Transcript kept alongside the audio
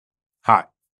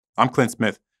I'm Clint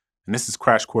Smith, and this is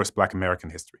Crash Course Black American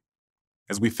History.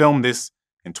 As we film this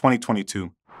in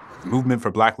 2022, the movement for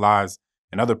Black lives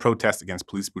and other protests against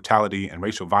police brutality and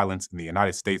racial violence in the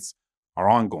United States are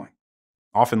ongoing,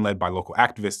 often led by local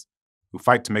activists who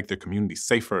fight to make their communities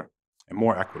safer and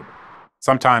more equitable.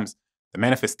 Sometimes, the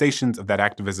manifestations of that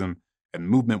activism and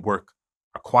movement work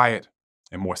are quiet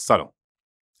and more subtle,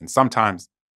 and sometimes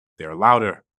they are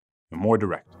louder and more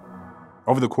direct.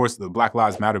 Over the course of the Black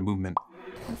Lives Matter movement,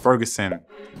 in Ferguson, in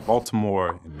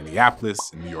Baltimore, in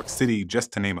Minneapolis, in New York City,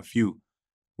 just to name a few,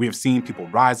 we have seen people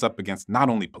rise up against not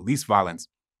only police violence,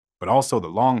 but also the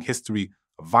long history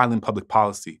of violent public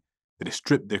policy that has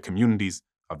stripped their communities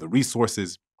of the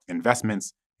resources,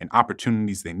 investments, and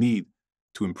opportunities they need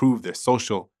to improve their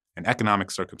social and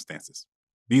economic circumstances.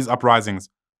 These uprisings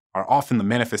are often the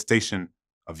manifestation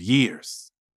of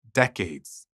years,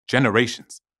 decades,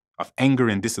 generations of anger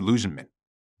and disillusionment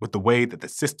with the way that the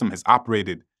system has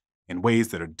operated in ways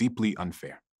that are deeply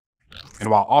unfair.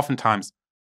 And while oftentimes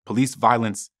police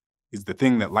violence is the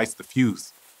thing that lights the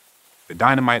fuse, the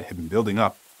dynamite had been building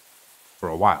up for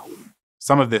a while.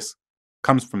 Some of this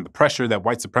comes from the pressure that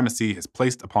white supremacy has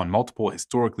placed upon multiple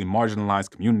historically marginalized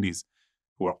communities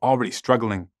who are already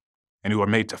struggling and who are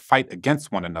made to fight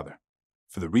against one another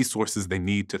for the resources they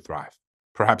need to thrive.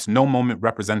 Perhaps no moment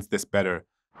represents this better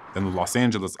than the Los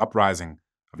Angeles Uprising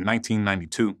of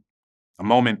 1992, a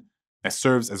moment that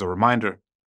serves as a reminder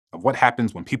of what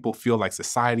happens when people feel like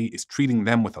society is treating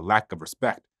them with a lack of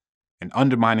respect and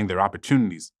undermining their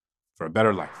opportunities for a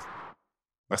better life.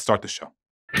 Let's start the show.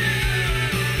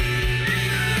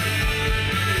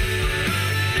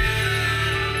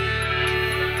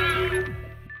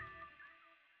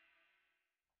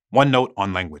 One note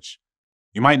on language.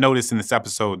 You might notice in this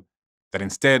episode that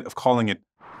instead of calling it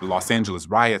the Los Angeles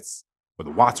Riots or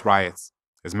the Watts Riots,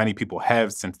 as many people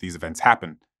have since these events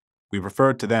happened, we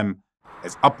referred to them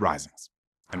as uprisings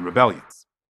and rebellions.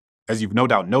 As you've no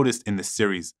doubt noticed in this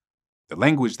series, the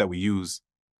language that we use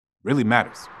really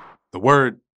matters. The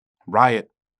word riot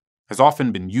has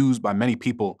often been used by many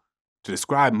people to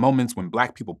describe moments when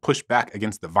Black people push back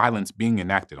against the violence being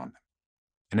enacted on them.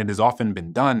 And it has often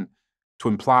been done to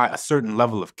imply a certain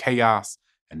level of chaos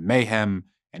and mayhem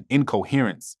and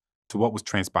incoherence to what was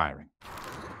transpiring.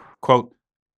 Quote,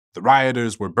 "The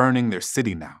rioters were burning their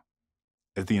city now,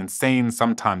 as the insane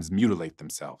sometimes mutilate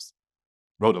themselves,"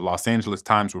 wrote a Los Angeles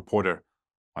Times reporter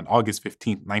on August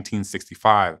 15,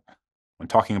 1965, when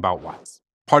talking about Watts.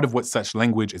 Part of what such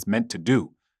language is meant to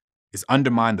do is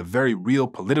undermine the very real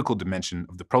political dimension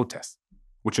of the protest,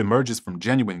 which emerges from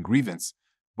genuine grievance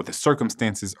with the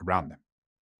circumstances around them.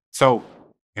 So,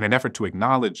 in an effort to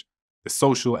acknowledge the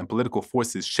social and political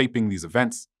forces shaping these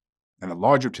events and the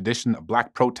larger tradition of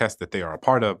Black protest that they are a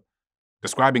part of,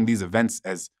 describing these events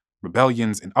as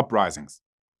rebellions and uprisings,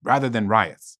 rather than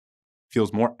riots,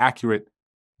 feels more accurate,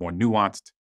 more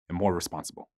nuanced, and more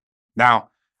responsible.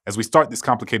 Now, as we start this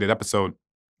complicated episode,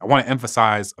 I want to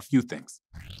emphasize a few things.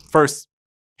 First,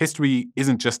 history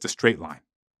isn't just a straight line,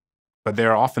 but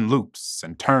there are often loops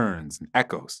and turns and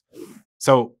echoes.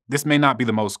 So this may not be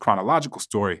the most chronological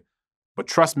story, but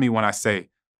trust me when I say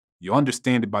you'll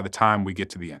understand it by the time we get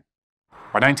to the end.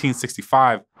 By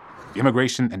 1965, the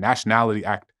Immigration and Nationality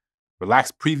Act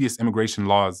relaxed previous immigration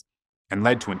laws and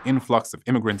led to an influx of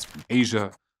immigrants from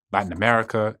Asia, Latin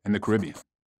America, and the Caribbean.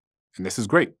 And this is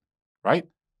great, right?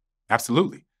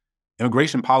 Absolutely.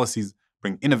 Immigration policies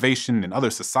bring innovation and other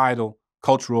societal,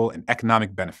 cultural, and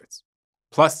economic benefits.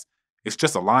 Plus, it's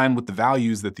just aligned with the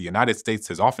values that the United States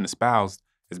has often espoused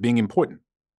as being important.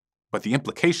 But the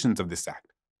implications of this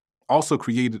act also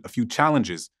created a few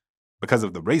challenges because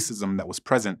of the racism that was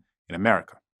present in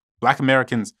America. Black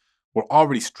Americans were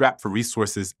already strapped for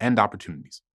resources and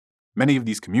opportunities. Many of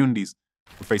these communities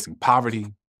were facing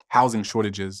poverty, housing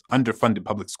shortages, underfunded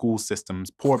public school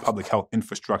systems, poor public health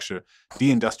infrastructure,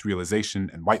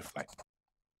 deindustrialization, and white flight.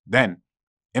 Then,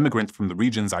 immigrants from the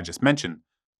regions I just mentioned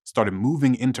started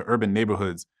moving into urban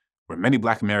neighborhoods where many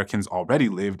Black Americans already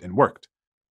lived and worked,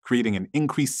 creating an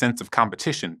increased sense of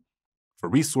competition for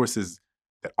resources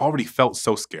that already felt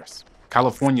so scarce.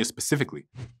 California specifically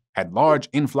had large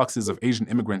influxes of Asian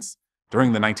immigrants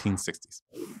during the 1960s,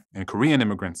 and Korean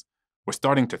immigrants were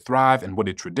starting to thrive in what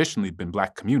had traditionally been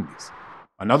Black communities.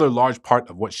 Another large part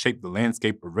of what shaped the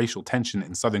landscape of racial tension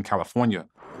in Southern California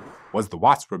was the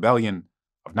Watts Rebellion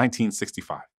of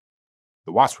 1965.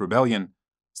 The Watts Rebellion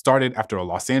started after a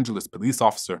Los Angeles police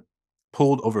officer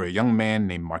pulled over a young man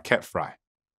named Marquette Fry.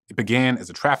 It began as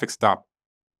a traffic stop,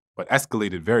 but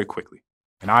escalated very quickly.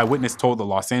 An eyewitness told the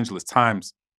Los Angeles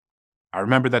Times, "I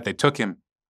remember that they took him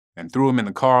and threw him in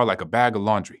the car like a bag of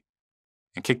laundry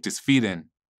and kicked his feet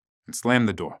in and slammed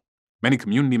the door. Many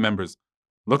community members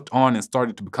looked on and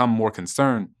started to become more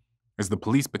concerned as the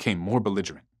police became more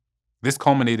belligerent. This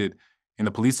culminated in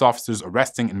the police officers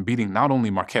arresting and beating not only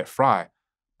Marquette Fry,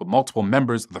 but multiple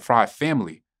members of the Fry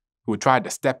family who had tried to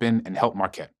step in and help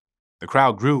Marquette. The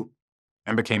crowd grew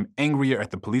and became angrier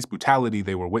at the police brutality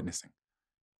they were witnessing.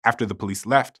 After the police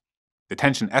left, the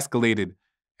tension escalated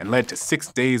and led to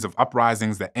 6 days of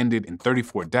uprisings that ended in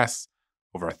 34 deaths,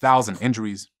 over 1,000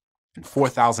 injuries, and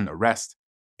 4,000 arrests,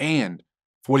 and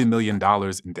 $40 million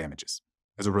in damages.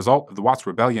 As a result of the Watts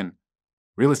Rebellion,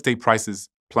 real estate prices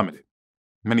plummeted.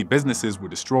 Many businesses were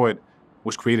destroyed,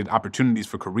 which created opportunities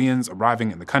for Koreans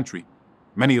arriving in the country,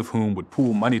 many of whom would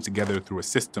pool money together through a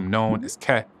system known as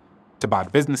Ke to buy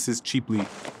businesses cheaply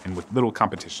and with little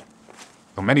competition.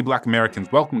 Though many Black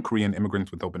Americans welcomed Korean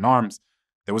immigrants with open arms,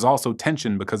 there was also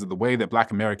tension because of the way that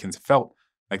Black Americans felt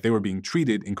like they were being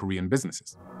treated in Korean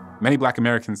businesses. Many Black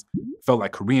Americans felt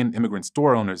like Korean immigrant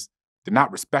store owners did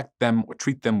not respect them or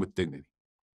treat them with dignity.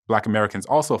 Black Americans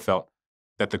also felt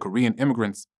that the Korean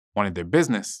immigrants wanted their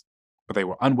business, but they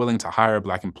were unwilling to hire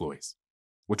Black employees,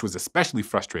 which was especially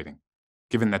frustrating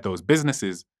given that those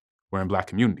businesses were in Black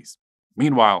communities.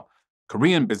 Meanwhile,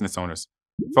 Korean business owners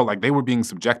felt like they were being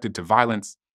subjected to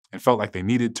violence and felt like they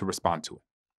needed to respond to it.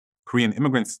 Korean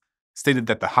immigrants stated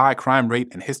that the high crime rate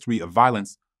and history of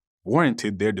violence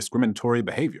warranted their discriminatory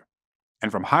behavior.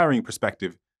 And from a hiring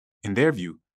perspective, in their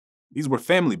view, these were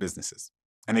family businesses,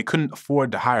 and they couldn't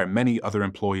afford to hire many other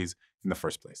employees in the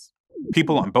first place.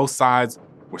 People on both sides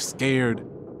were scared,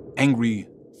 angry,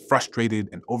 frustrated,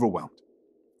 and overwhelmed.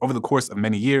 Over the course of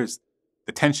many years,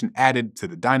 the tension added to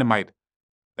the dynamite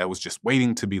that was just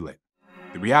waiting to be lit.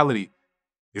 The reality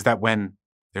is that when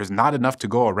there's not enough to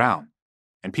go around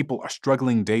and people are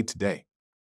struggling day to day,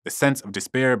 the sense of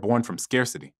despair born from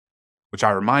scarcity, which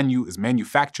I remind you is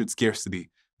manufactured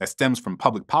scarcity that stems from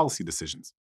public policy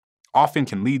decisions, often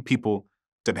can lead people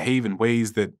to behave in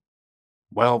ways that,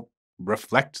 well,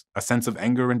 reflect a sense of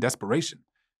anger and desperation,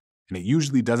 and it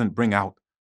usually doesn't bring out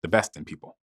the best in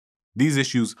people. These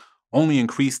issues only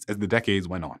increased as the decades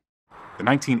went on. The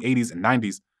 1980s and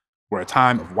 90s were a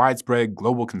time of widespread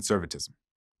global conservatism.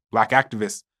 Black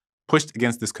activists pushed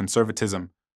against this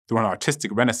conservatism through an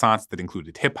artistic renaissance that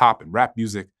included hip-hop and rap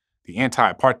music, the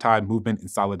anti-apartheid movement in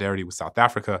solidarity with South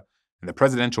Africa, and the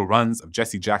presidential runs of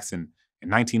Jesse Jackson in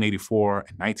 1984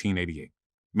 and 1988.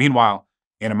 Meanwhile,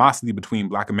 animosity between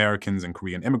Black Americans and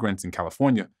Korean immigrants in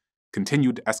California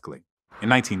continued to escalate. In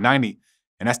 1990,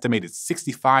 an estimated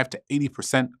 65 to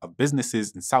 80% of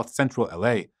businesses in South Central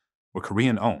LA were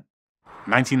Korean-owned. A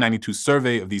 1992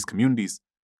 survey of these communities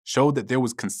showed that there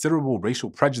was considerable racial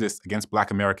prejudice against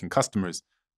Black American customers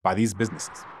by these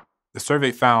businesses. The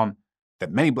survey found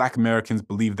that many Black Americans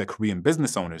believed that Korean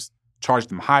business owners charged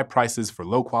them high prices for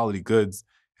low-quality goods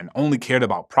and only cared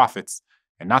about profits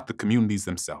and not the communities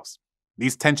themselves.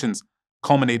 These tensions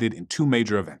culminated in two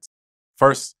major events.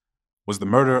 First was the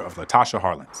murder of Latasha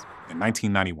Harlins in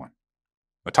 1991.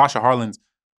 Latasha Harlins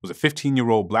was a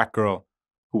 15-year-old Black girl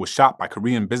who was shot by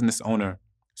Korean business owner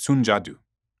Sun Ja-doo.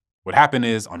 What happened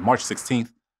is, on March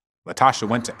 16th, Latasha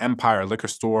went to Empire Liquor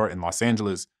Store in Los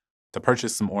Angeles to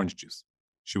purchase some orange juice.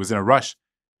 She was in a rush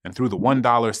and threw the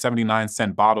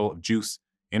 $1.79 bottle of juice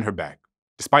in her bag.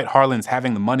 Despite Harlins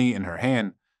having the money in her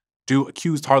hand, Doo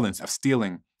accused Harlins of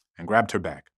stealing and grabbed her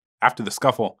bag. After the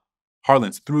scuffle,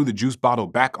 Harlins threw the juice bottle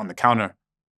back on the counter,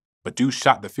 but Doo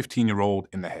shot the 15-year-old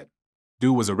in the head.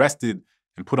 Doo was arrested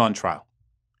and put on trial.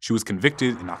 She was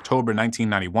convicted in October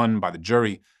 1991 by the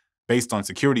jury based on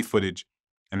security footage,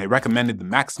 and they recommended the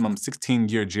maximum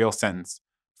 16-year jail sentence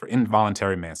for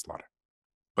involuntary manslaughter.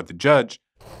 But the judge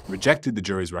rejected the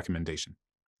jury's recommendation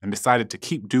and decided to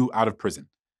keep Doo out of prison,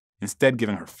 instead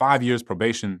giving her 5 years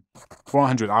probation,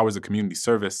 400 hours of community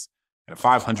service, and a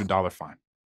 $500 fine.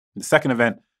 The second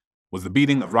event was the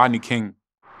beating of Rodney King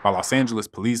by Los Angeles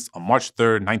police on March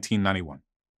 3, 1991.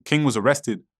 King was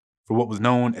arrested for what was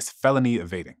known as felony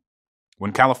evading.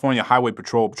 When California Highway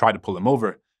Patrol tried to pull him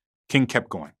over, King kept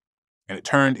going, and it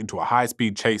turned into a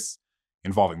high-speed chase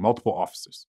involving multiple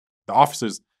officers. The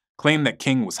officers claimed that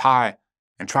King was high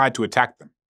and tried to attack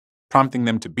them, prompting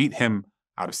them to beat him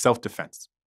out of self-defense.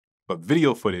 But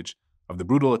video footage of the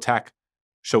brutal attack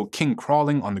showed King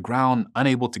crawling on the ground,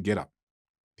 unable to get up.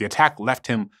 The attack left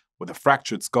him with a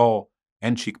fractured skull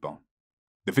and cheekbone.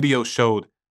 The video showed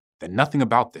that nothing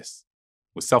about this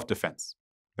was self-defense.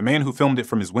 The man who filmed it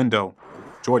from his window,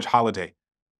 George Holliday,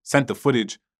 sent the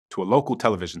footage to a local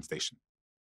television station.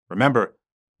 Remember,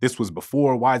 this was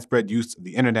before widespread use of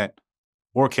the internet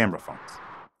or camera phones.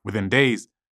 Within days,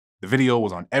 the video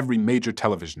was on every major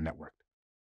television network,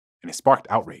 and it sparked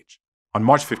outrage. On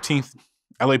March 15th,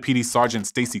 LAPD Sergeant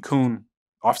Stacy Kuhn,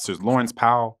 Officers Lawrence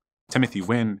Powell, Timothy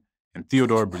Wynn, and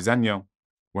Theodore Briseño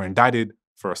were indicted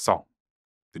for assault.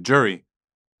 The jury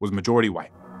was majority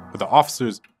white, but the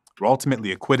officers were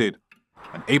ultimately acquitted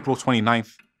on April 29,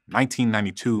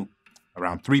 1992,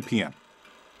 around 3 p.m.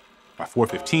 By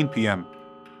 4:15 p.m.,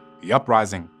 the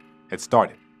uprising had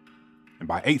started, and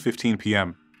by 8:15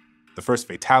 p.m., the first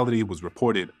fatality was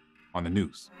reported on the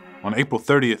news. On April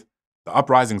 30th, the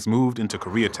uprisings moved into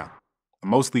Koreatown, a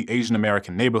mostly Asian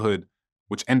American neighborhood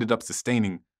which ended up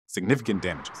sustaining significant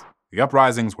damages. The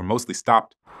uprisings were mostly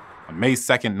stopped on May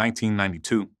 2nd,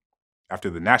 1992, after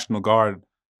the National Guard,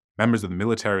 members of the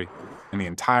military, and the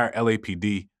entire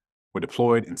LAPD were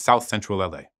deployed in South Central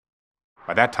LA.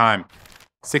 By that time,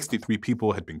 63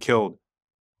 people had been killed,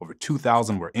 over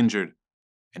 2,000 were injured,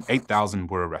 and 8,000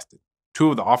 were arrested.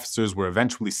 2 of the officers were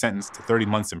eventually sentenced to 30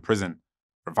 months in prison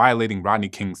for violating Rodney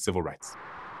King's civil rights.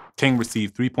 King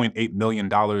received $3.8 million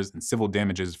in civil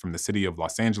damages from the city of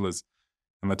Los Angeles,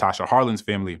 and Latasha Harlins'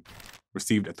 family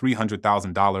received a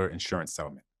 $300,000 insurance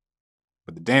settlement.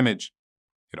 But the damage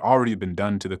had already been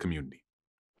done to the community.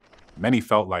 Many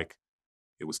felt like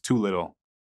it was too little,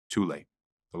 too late.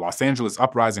 The Los Angeles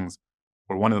uprisings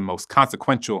were one of the most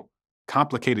consequential,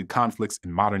 complicated conflicts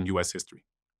in modern U.S. history.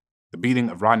 The beating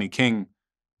of Rodney King,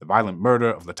 the violent murder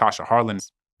of Latasha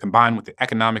Harlins, combined with the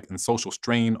economic and social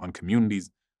strain on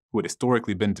communities who had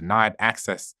historically been denied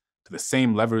access to the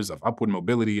same levers of upward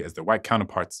mobility as their white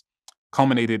counterparts,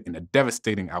 culminated in a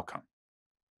devastating outcome.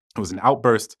 It was an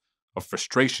outburst of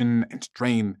frustration and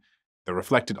strain that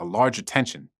reflected a larger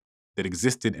tension that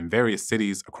existed in various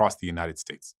cities across the United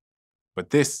States.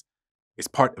 But this is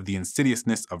part of the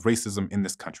insidiousness of racism in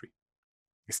this country.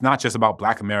 It's not just about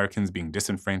Black Americans being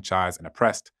disenfranchised and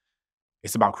oppressed.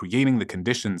 It's about creating the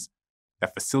conditions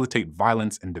that facilitate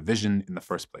violence and division in the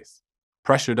first place.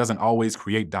 Pressure doesn't always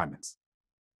create diamonds.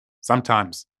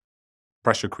 Sometimes,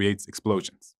 pressure creates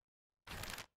explosions.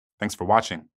 Thanks for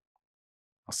watching.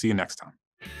 I'll see you next time.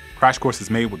 Crash Course is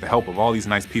made with the help of all these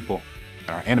nice people, and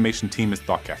our animation team is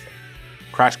Thought Cafe.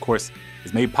 Crash Course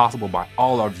is made possible by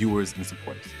all our viewers and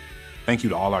supporters. Thank you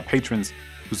to all our patrons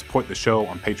who support the show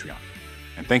on Patreon.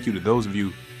 And thank you to those of you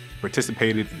who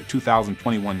participated in the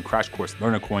 2021 Crash Course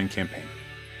Learner Coin campaign.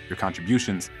 Your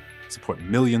contributions support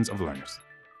millions of learners.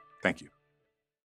 Thank you.